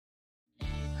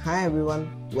Hi everyone,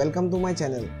 welcome to my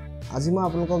channel. আজি মই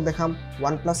আপোনালোকক দেখাম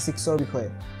OnePlus 6 ৰ বিষয়ে।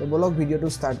 তো বলক ভিডিওটো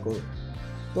স্টাৰ্ট কৰো।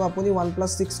 তো আপুনি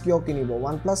OnePlus 6 কিয় কিনিব?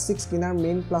 OnePlus 6 কিনাৰ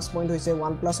মেইন প্লাস পইণ্ট হৈছে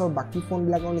OnePlus ৰ বাকি ফোন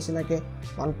বিলাকৰ নিচিনাকে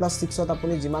OnePlus 6 ত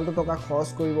আপুনি যিমানটো টকা খৰচ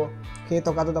কৰিব, সেই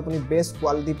টকাটোত আপুনি বেষ্ট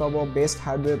কোৱালিটি পাব, বেষ্ট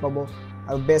হাৰ্ডৱেৰ পাব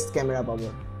আৰু বেষ্ট কেমেৰা পাব।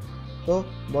 তো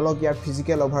বলক ইয়াৰ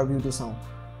ফিজিক্যাল ওভাৰভিউটো চাওঁ।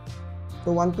 তো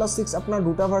OnePlus 6 আপোনাৰ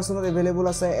দুটা ভাৰ্চনত এভেইলেবল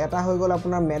আছে। এটা হৈ গল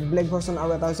আপোনাৰ ম্যাট ব্ল্যাক ভাৰ্চন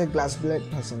আৰু এটা হৈছে গ্লাছ ব্ল্যাক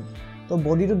ভাৰ্চন। তো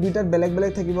বডিটো দুইটাত বেলেগ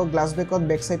বেলেগ থাকিব। গ্লাছ ব্ল্যাকত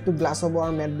বেক সাইডটো গ্লাছ হ'ব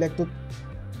আৰু ম্যাট ব্ল্যাকটো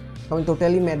আমি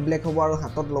টোটালি ম্যাট ব্ল্যাক হ'ব আৰু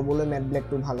হাতত লবলৈ ম্যাট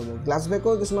ব্ল্যাকটো ভাল হ'ব। গ্লাছ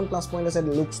ব্ল্যাকৰ কিছুমান প্লাস পইণ্ট আছে,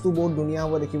 লুকসটো বহুত ধুনীয়া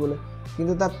হ'ব দেখিবলৈ,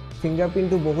 কিন্তু তাত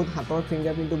ফিংগাৰপ্ৰিণ্টটো বহুত, হাতৰ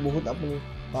ফিংগাৰপ্ৰিণ্টটো বহুত আপুনি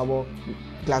পাব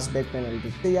গ্লাছ ব্ল্যাক পেনেলটো।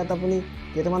 তো ইয়াত আপুনি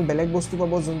কেইটামান বেলেগ বস্তু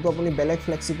পাব যোনটো আপুনি বেলেগ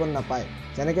ফ্লেক্সিবল নাপায়।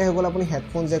 যেনেকৈ হৈ গ'ল আপুনি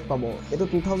হেডফোন জেক পাব। এইটো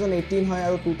 2018 হয়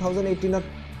আৰু 2018ত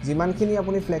যিমানখিনি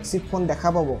আপুনি ফ্লেগশ্বিপ ফোন দেখা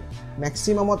পাব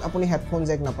ম্যাক্সিমামত আপুনি হেডফোন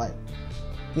জেক নাপায়,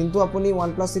 কিন্তু আপুনি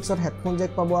OnePlus 6ত হেডফোন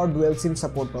জেক পাব আৰু ডুৱেল সিম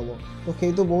সাপোৰ্ট পাব। তো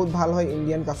সেইটো বহুত ভাল হয়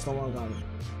ইণ্ডিয়ান কাষ্টমাৰৰ কাৰণে।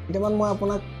 এটামান মই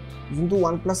আপোনাক যোনটো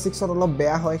OnePlus 6ত অলপ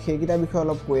বেয়া হয় সেইকেইটাৰ বিষয়ে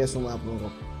অলপ কৈ আছোঁ মই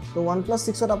আপোনালোকক। তো OnePlus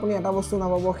 6ত আপুনি এটা বস্তু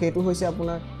নাপাব, সেইটো হৈছে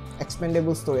আপোনাৰ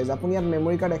এক্সপেণ্ডেবল ষ্ট'ৰেজ। আপুনি ইয়াত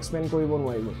মেমৰি কাৰ্ড এক্সপেণ্ড কৰিব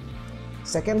নোৱাৰিব।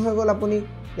 সেকেন্ড হৈ গ'ল আপুনি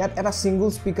ইয়াত এটা সিঙ্গল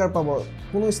স্পিকাৰ পাব,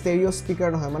 কোনো ষ্টেৰিঅ' স্পিকাৰ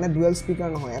নহয়, মানে ডুৱেল স্পিকাৰ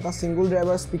নহয়, এটা সিঙ্গল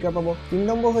ড্ৰাইভাৰ স্পিকাৰ পাব। 3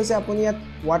 নম্বৰ হৈছে আপুনি ইয়াত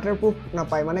ৱাটাৰপ্ৰুফ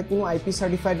নাপায়, মানে কোনো IP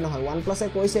চাৰ্টিফাইড নহয়। OnePlus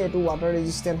কৈছে এইটো ৱাটাৰ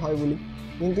ৰেজিষ্টেণ্ট হয় বুলি,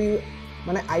 কিন্তু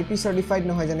মানে IP চাৰ্টিফাইড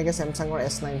নহয়, যেনেকৈ স্যামছাঙৰ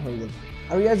S9 হৈ গ'ল।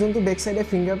 আৰু ইয়াৰ যোনটো বেক সাইডে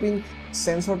ফিংগাৰপ্ৰিণ্ট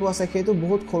সেন্সৰটো আছে সেইটো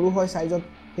বহুত সৰু হয় সাইজত,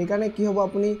 সেইকাৰণে কি হ'ব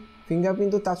আপুনি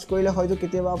ফিংগাৰপ্ৰিণ্টটো টাচ কৰিলে হয়তো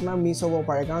কেতিয়াবা আপোনাৰ মিছ হ'ব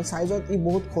পাৰে, কাৰণ সাইজত ই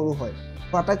বহুত সৰু হয়।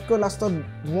 আটাইতকৈ লাষ্টত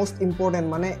মোষ্ট ইম্পৰ্টেণ্ট,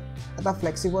 মানে এটা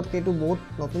ফ্লেক্সিবল সেইটো বহুত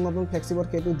নতুন ফ্লেক্সিবল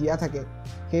সেইটো দিয়া থাকে,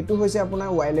 সেইটো হৈছে আপোনাৰ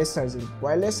ওয়্যাৰলেছ চাৰ্জিং।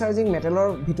 ওয়্যাৰলেছ চাৰ্জিং মেটেলৰ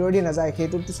ভিতৰেদি নাযায়,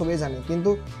 সেইটোতো সবেই জানে, কিন্তু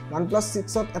OnePlus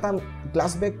 6ত এটা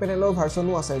গ্লাছ বেক পেনেলৰ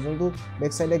ভাৰ্চনো আছে যোনটো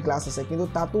বেক সাইডে গ্লাছ আছে, কিন্তু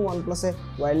তাতো OnePlus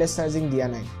ওয়্যাৰলেছ চাৰ্জিং দিয়া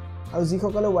নাই। আৰু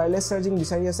যিসকলে ওয়্যাৰলেছ চাৰ্জিং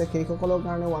বিচাৰি আছে সেইসকলৰ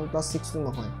কাৰণে OnePlus 6টো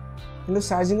নহয়। কিন্তু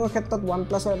চাৰ্জিঙৰ ক্ষেত্ৰত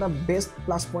OnePlusৰ এটা বেষ্ট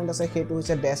প্লাস পইণ্ট আছে, সেইটো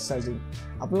হৈছে ডেছ চাৰ্জিং।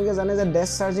 আপোনালোকে জানে যে ডেছ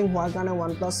চাৰ্জিং হোৱাৰ কাৰণে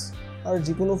OnePlus আৰু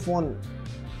যিকোনো ফোন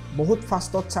বহুত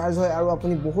ফাষ্টত চাৰ্জ হয় আৰু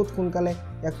আপুনি বহুত সোনকালে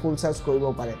ইয়াক ফুল চাৰ্জ কৰিব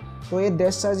পাৰে। তো এই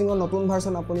ডেছ চাৰ্জিঙৰ নতুন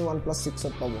ভাৰ্চন আপুনি OnePlus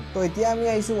 6ত পাব। তো এতিয়া আমি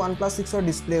আহিছোঁ OnePlus 6ৰ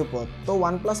ডিসপ্লেৰ ওপৰত। তো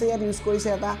OnePlusে ইয়াত ইউজ কৰিছে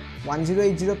এটা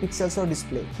 1080 পিক্সেলছৰ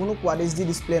ডিসপ্লে, কোনো কোৱাড HD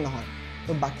ডিসপ্লে নহয়।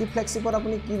 তো বাকি ফ্লেগশ্বিপত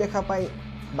আপুনি কি দেখা পায়,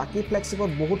 বাকি ফ্লেগশ্বিপত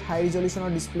বহুত হাই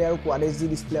ৰিজলিউশ্যনৰ ডিসপ্লে আৰু কোৱাড HD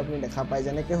ডিসপ্লে আপুনি দেখা পায়,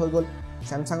 যেনেকৈ হৈ গ'ল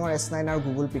স্যামছাঙৰ S9 আৰু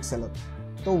গুগল পিক্সেলত।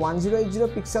 তো 1080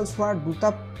 পিক্সেলছ হোৱাৰ দুটা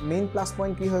মেইন প্লাস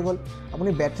পইণ্ট কি হৈ গ'ল,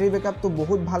 আপুনি বেটাৰী বেকআপটো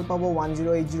বহুত ভাল পাব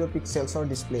 1080 পিক্সেলছৰ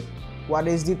ডিসপ্লেত কোৱাড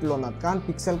HD তুলনাত, কাৰণ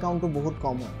পিক্সেল কাউণ্টটো বহুত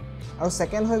কম হয়। আৰু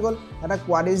সেকেন্ড হৈ গ'ল এটা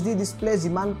কোৱাড HD ডিসপ্লে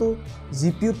যিমানটো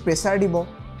GPUত প্ৰেছাৰ দিব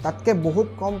তাতকৈ বহুত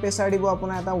কম প্ৰেছাৰ দিব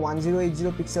আপোনাৰ এটা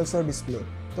 1080 পিক্সেলছৰ ডিসপ্লে।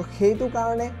 তো সেইটো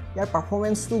কাৰণে ইয়াৰ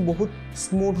পাৰফৰ্মেন্সটো বহুত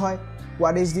স্মুথ হয়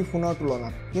কোৱাড HD ফোনৰ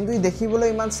তুলনাত, কিন্তু ই দেখিবলৈ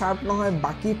ইমান শাৰ্প নহয়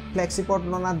বাকি ফ্লেগশ্বিপৰ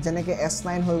তুলনাত, যেনেকৈ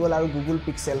S9 হৈ গ'ল আৰু গুগল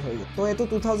পিক্সেল হৈ গ'ল। তো এইটো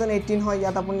 2018 হয়।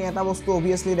 ইয়াত আপুনি এটা বস্তু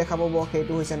অবভিয়াছলি দেখা পাব,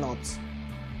 সেইটো হৈছে নটছ।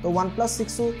 তো OnePlus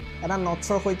 6ও এটা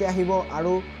নটছৰ সৈতে আহিব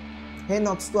আৰু সেই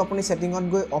নটছটো আপুনি ছেটিঙত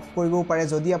গৈ অফ কৰিবও পাৰে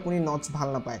যদি আপুনি নটছ ভাল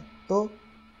নাপায়। তো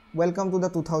ৱেলকাম টু দ্য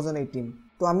 2018।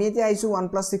 তো আমি এতিয়া আহিছোঁ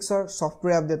OnePlus 6ৰ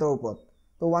ছফ্টৱেৰ আপডেটৰ ওপৰত।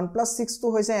 তো OnePlus 6টো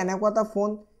হৈছে এনেকুৱা এটা ফোন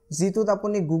যিটোত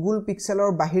আপুনি গুগল পিক্সেলৰ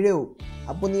বাহিৰেও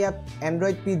আপুনি ইয়াত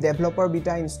Android P developer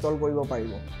beta install কৰিব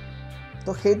পাৰিব।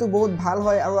 তো সেইটো বহুত ভাল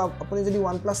হয়। আৰু আপুনি যদি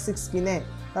OnePlus 6 কিনে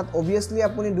তাত অবভিয়াছলি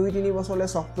আপুনি 2-3 বছৰলৈ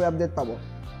ছফ্টৱেৰ আপডেট পাব।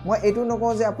 মই এইটো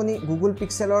নকওঁ যে আপুনি গুগল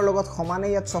পিক্সেলৰ লগত সমানে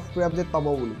ইয়াত ছফ্টৱেৰ আপডেট পাব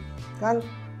বুলি, কাৰণ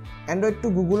এণ্ড্ৰইডটো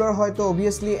গুগলৰ হয়, তো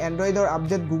অবভিয়াছলি এণ্ড্ৰইডৰ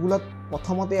আপডেট গুগলত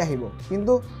প্ৰথমতে আহিব,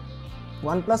 কিন্তু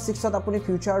OnePlus 6ত আপুনি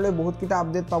ফিউচাৰলৈ বহুতকেইটা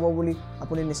আপডেট পাব বুলি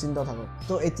আপুনি নিশ্চিন্ত থাকক।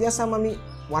 তো এতিয়া চাম আমি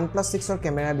OnePlus 6ৰ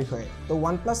কেমেৰাৰ বিষয়ে। তো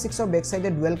OnePlus 6ৰ বেক সাইডে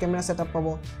ডুৱেল কেমেৰা সেটআপ পাব।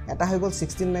 এটা হৈ গ'ল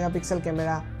 16 মেগাপিক্সেল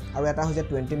কেমেৰা আৰু এটা হৈছে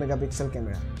 20 মেগাপিক্সেল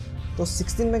কেমেৰা। তো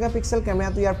 16 মেগাপিক্সেল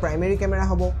কেমেৰাটো ইয়াৰ প্ৰাইমেৰী কেমেৰা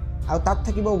হ'ব আৰু তাত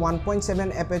থাকিব 1.7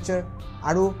 এপাৰচাৰ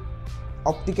আৰু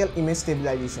অপটিকেল ইমেজ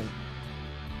ষ্টেবিলাইজেশ্যন।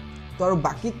 তো আৰু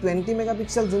বাকি 20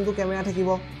 মেগাপিক্সেল যোনটো কেমেৰা থাকিব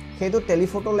সেইটো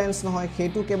টেলিফটো লেন্স নহয়,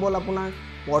 সেইটো কেৱল আপোনাৰ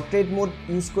পৰ্ট্ৰেইট মোড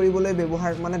ইউজ কৰিবলৈ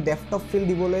ব্যৱহাৰ, মানে ডেপথ অফ ফিল্ড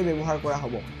দিবলৈ ব্যৱহাৰ কৰা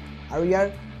হ'ব, আৰু ইয়াৰ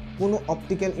কোনো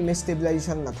অপটিকেল ইমেজ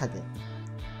ষ্টেবিলাইজেশ্যন নাথাকে।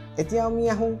 এতিয়া আমি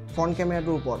আহোঁ ফ্ৰণ্ট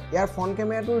কেমেৰাটোৰ ওপৰত। ইয়াৰ ফ্ৰণ্ট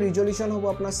কেমেৰাটোৰ ৰিজলিউশ্যন হ'ব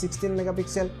আপোনাৰ 16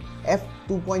 মেগাপিক্সেল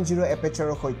f2.0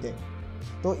 এপাৰচাৰৰ সৈতে।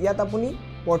 তো ইয়াত আপুনি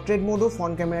পৰ্ট্ৰেইট মোডো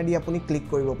ফ্ৰণ্ট কেমেৰা দি আপুনি ক্লিক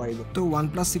কৰিব পাৰিব। তো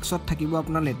OnePlus 6ত থাকিব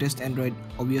আপোনাৰ latest Android,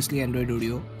 obviously Android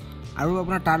Oreo', আৰু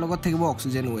আপোনাৰ তাৰ লগত থাকিব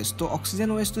অক্সিজেন OS। তো অক্সিজেন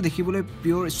OSটো দেখিবলৈ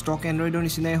পিয়'ৰ ষ্টক এণ্ড্ৰইডৰ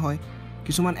নিচিনাই হয়,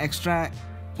 কিছুমান এক্সট্ৰা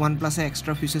OnePlusে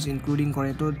এক্সট্ৰা ফিচাৰ্ছ ইনক্লুডিং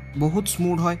কৰে। তো বহুত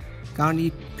স্মুথ হয় কাৰণ ই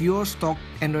পিয়'ৰ ষ্টক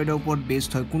এণ্ড্ৰইডৰ ওপৰত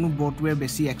বেছড হয়, কোনো বটৱেৰ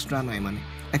বেছি এক্সট্ৰা নাই মানে।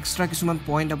 এক্সট্ৰা কিছুমান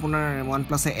পইণ্ট আপোনাৰ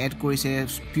OnePlus এড কৰিছে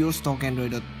পিয়'ৰ ষ্টক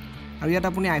এণ্ড্ৰইডত আৰু ইয়াত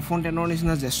আপুনি আইফোন 10ৰ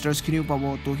নিচিনা জেষ্টাৰ্ছখিনিও পাব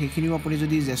তো সেইখিনিও আপুনি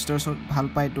যদি জেষ্টাৰ্ছ ভাল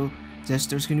পায় তো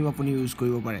জেষ্টাৰ্ছখিনিও আপুনি ইউজ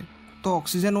কৰিব পাৰে তো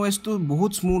অক্সিজেন OSটো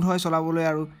বহুত স্মুথ হয় চলাবলৈ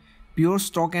আৰু পিয়'ৰ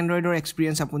ষ্টক এণ্ড্ৰইডৰ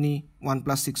এক্সপিৰিয়েঞ্চ আপুনি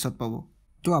OnePlus 6ত পাব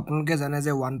তো আপোনালোকে জানে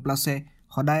যে OnePlusে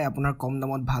সদায় আপোনাৰ কম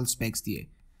দামত ভাল স্পেক্স দিয়ে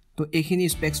তো এইখিনি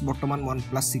স্পেক্স বৰ্তমান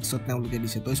OnePlus 6ত তেওঁলোকে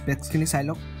দিছে তো স্পেক্সখিনি চাই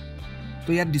লওক তো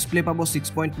ইয়াত ডিসপ্লে পাব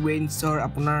 6.2 ইঞ্চৰ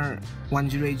আপোনাৰ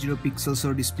 1080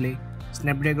 পিক্সেলছৰ ডিসপ্লে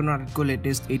স্নেপড্ৰেগনৰ আটাইতকৈ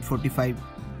লেটেষ্ট 845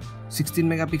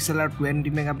 16 মেগাপিক্সেল আৰু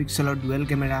 20 মেগাপিক্সেলৰ ডুৱেল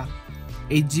কেমেৰা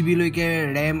 8GB লৈকে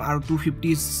RAM আৰু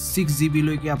 256GB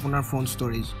লৈকে আপোনাৰ ফোন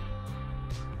ষ্টৰেজ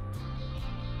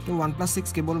তো OnePlus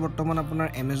 6 কেৱল বৰ্তমান আপোনাৰ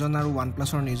Amazon আৰু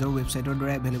OnePlusৰ নিজৰ ৱেবছাইটৰ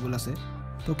দ্বাৰা এভেইলেবল আছে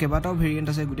তো কেইবাটাও ভেৰিয়েণ্ট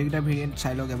আছে গোটেইকেইটা ভেৰিয়েণ্ট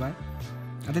চাই লওক এবাৰ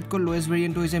আটাইতকৈ লোৱেষ্ট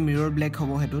ভেৰিয়েণ্টটো হৈছে মিৰৰ ব্লেক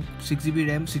হ'ব হেতুত 6GB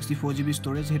RAM 64GB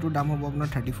ষ্টৰেজ হেতুৰ দাম হ'ব আপোনাৰ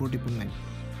 34,999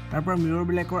 তাৰপৰা মিৰৰ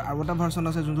ব্লেকৰ আৰু এটা ভাৰ্চন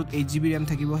আছে যোনটোত 8GB RAM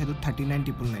থাকিব হেতুত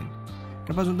 39,999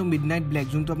 তাৰপৰা যোনটো মিডনাইট ব্লেক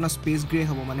যোনটো আপোনাৰ স্পেচ গ্ৰে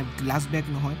হ'ব মানে গ্লাছ ব্লেক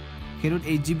নহয় হেতুত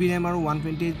 8GB RAM আৰু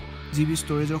 128GB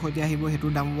ষ্টৰেজৰ সৈতে আহিব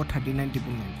হেতুৰ দাম হ'ব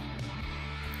 39,999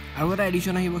 আৰু এটা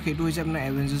এডিশ্যন আহিব সেইটো হৈছে আপোনাৰ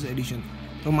এভেঞ্জাৰ্ছ এডিশ্যন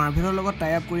তো মাৰ্ভেলৰ লগত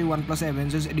টাই আপ কৰি OnePlus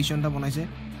এভেঞ্জাৰ্ছ এডিশ্যন এটা বনাইছে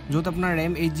য'ত আপোনাৰ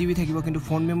RAM 8GB থাকিব কিন্তু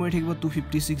ফোন মেমৰি থাকিব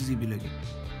 256GB লৈকে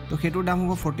তো সেইটোৰ দাম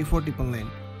হ'ব 44,999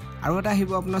 আৰু এটা আহিব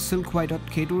আপোনাৰ সিল্ক হোৱাইটত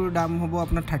সেইটোৰ দাম হ'ব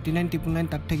আপোনাৰ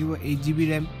 39,999 তাত থাকিব 8GB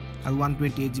RAM আৰু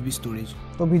 128GB ষ্টৰেজ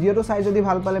তো ভিডিঅ'টো চাই যদি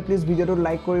ভাল পালে প্লিজ ভিডিঅ'টো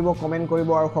লাইক কৰিব কমেণ্ট কৰিব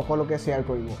আৰু সকলোকে শ্বেয়াৰ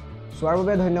কৰিব চোৱাৰ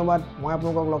বাবে ধন্যবাদ মই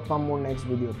আপোনালোকক লগ পাম মোৰ নেক্সট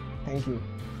ভিডিঅ'ত থেংক ইউ